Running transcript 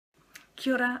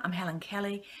Kia ora, I'm Helen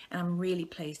Kelly and I'm really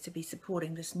pleased to be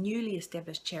supporting this newly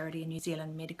established charity in New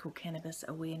Zealand, Medical Cannabis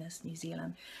Awareness New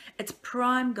Zealand. Its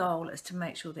prime goal is to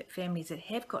make sure that families that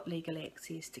have got legal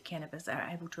access to cannabis are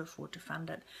able to afford to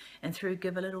fund it. And through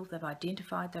Give a Little, they've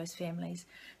identified those families,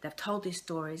 they've told their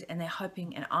stories, and they're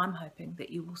hoping, and I'm hoping,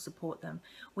 that you will support them.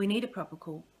 We need a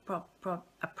proper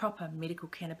medical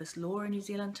cannabis law in New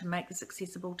Zealand to make this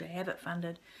accessible, to have it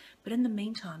funded. But in the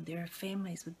meantime, there are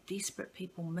families with desperate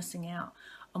people missing out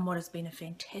on what has been a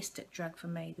fantastic drug for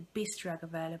me, the best drug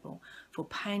available for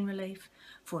pain relief,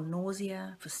 for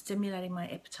nausea, for stimulating my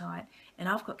appetite. And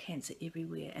I've got cancer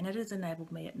everywhere, and it has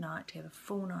enabled me at night to have a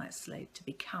full night's sleep, to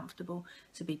be comfortable,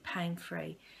 to be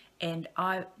pain-free. And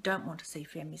I don't want to see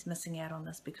families missing out on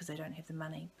this because they don't have the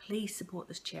money. Please support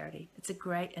this charity. It's a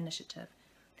great initiative.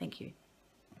 Thank you.